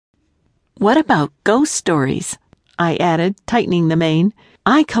What about ghost stories? I added, tightening the mane.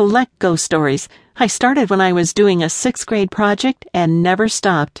 I collect ghost stories. I started when I was doing a 6th grade project and never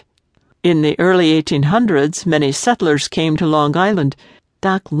stopped. In the early 1800s, many settlers came to Long Island.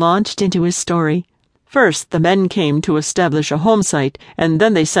 Doc launched into his story. First, the men came to establish a home site, and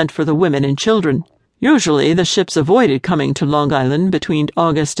then they sent for the women and children. Usually, the ships avoided coming to Long Island between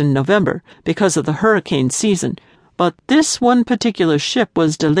August and November because of the hurricane season. But this one particular ship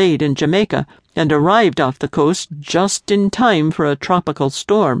was delayed in Jamaica and arrived off the coast just in time for a tropical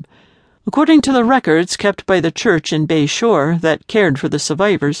storm. According to the records kept by the church in Bay Shore that cared for the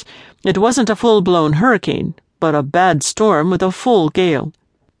survivors, it wasn't a full-blown hurricane, but a bad storm with a full gale.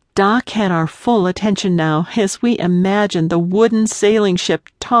 Doc had our full attention now as we imagined the wooden sailing ship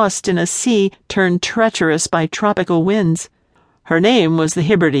tossed in a sea turned treacherous by tropical winds. Her name was the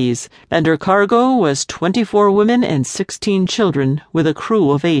Hebrides, and her cargo was 24 women and 16 children, with a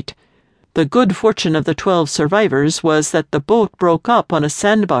crew of 8. The good fortune of the 12 survivors was that the boat broke up on a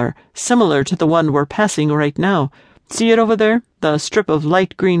sandbar, similar to the one we're passing right now. See it over there? The strip of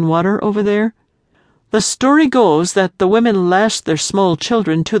light green water over there? The story goes that the women lashed their small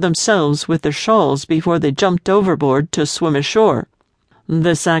children to themselves with their shawls before they jumped overboard to swim ashore.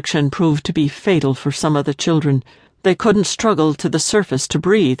 This action proved to be fatal for some of the children. They couldn't struggle to the surface to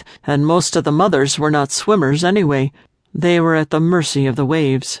breathe, and most of the mothers were not swimmers anyway. They were at the mercy of the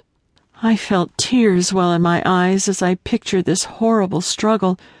waves. I felt tears well in my eyes as I pictured this horrible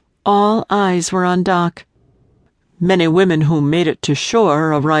struggle. All eyes were on Doc. Many women who made it to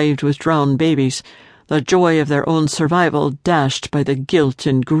shore arrived with drowned babies, the joy of their own survival dashed by the guilt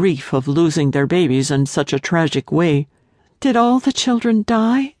and grief of losing their babies in such a tragic way. Did all the children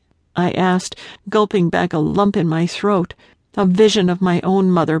die? I asked, gulping back a lump in my throat. A vision of my own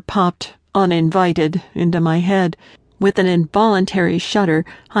mother popped, uninvited, into my head. With an involuntary shudder,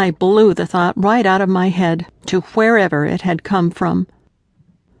 I blew the thought right out of my head, to wherever it had come from.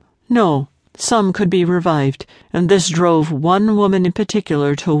 No, some could be revived, and this drove one woman in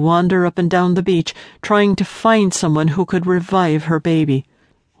particular to wander up and down the beach, trying to find someone who could revive her baby.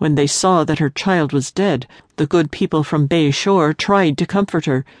 When they saw that her child was dead, the good people from Bay Shore tried to comfort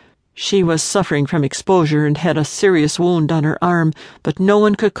her. She was suffering from exposure and had a serious wound on her arm, but no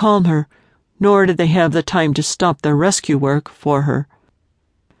one could calm her, nor did they have the time to stop their rescue work for her.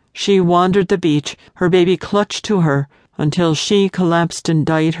 She wandered the beach, her baby clutched to her, until she collapsed and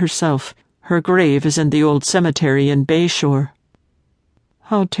died herself. Her grave is in the old cemetery in Bay Shore.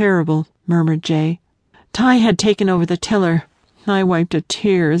 How terrible, murmured Jay. Ty had taken over the tiller. I wiped a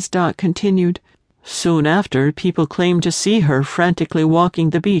tear as Doc continued. Soon after, people claimed to see her frantically walking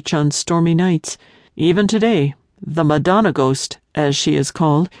the beach on stormy nights. Even today, the Madonna ghost, as she is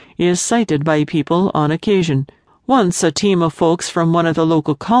called, is sighted by people on occasion. Once a team of folks from one of the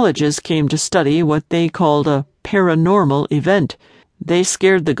local colleges came to study what they called a paranormal event. They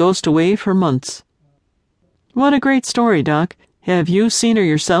scared the ghost away for months. What a great story, Doc. Have you seen her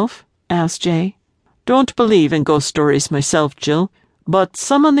yourself? Asked Jay. Don't believe in ghost stories myself, Jill, but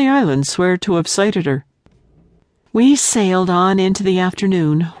some on the island swear to have sighted her. We sailed on into the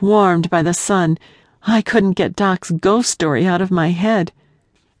afternoon, warmed by the sun. I couldn't get Doc's ghost story out of my head.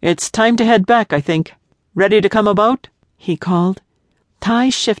 It's time to head back, I think. Ready to come about? He called. Ty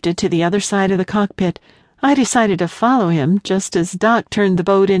shifted to the other side of the cockpit. I decided to follow him just as Doc turned the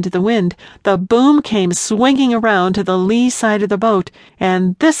boat into the wind. The boom came swinging around to the lee side of the boat,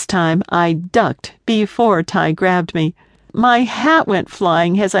 and this time I ducked before Ty grabbed me. My hat went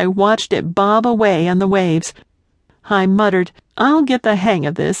flying as I watched it bob away on the waves. I muttered, "I'll get the hang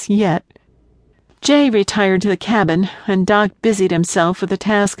of this yet." Jay retired to the cabin, and Doc busied himself with the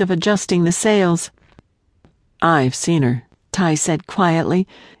task of adjusting the sails. "I've seen her," Ty said quietly,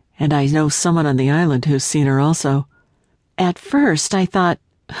 "and I know someone on the island who's seen her also." At first I thought,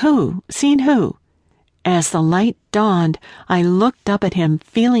 who? Seen who? As the light dawned, I looked up at him,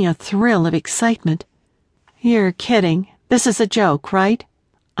 feeling a thrill of excitement. "You're kidding. This is a joke, right?"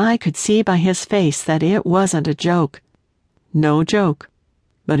 I could see by his face that it wasn't a joke. "No joke.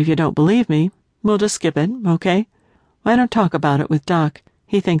 But if you don't believe me, we'll just skip it, okay? I don't talk about it with Doc.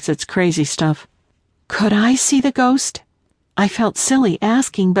 He thinks it's crazy stuff." Could I see the ghost? I felt silly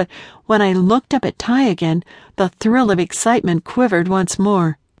asking, but when I looked up at Ty again, the thrill of excitement quivered once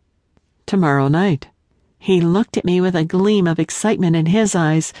more. "Tomorrow night." He looked at me with a gleam of excitement in his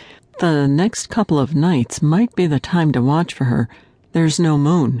eyes. "The next couple of nights might be the time to watch for her. There's no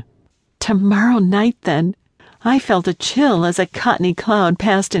moon." Tomorrow night, then. I felt a chill as a cottony cloud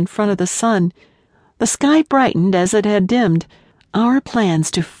passed in front of the sun. The sky brightened as it had dimmed. Our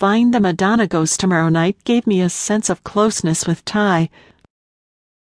plans to find the Madonna ghost tomorrow night gave me a sense of closeness with Ty.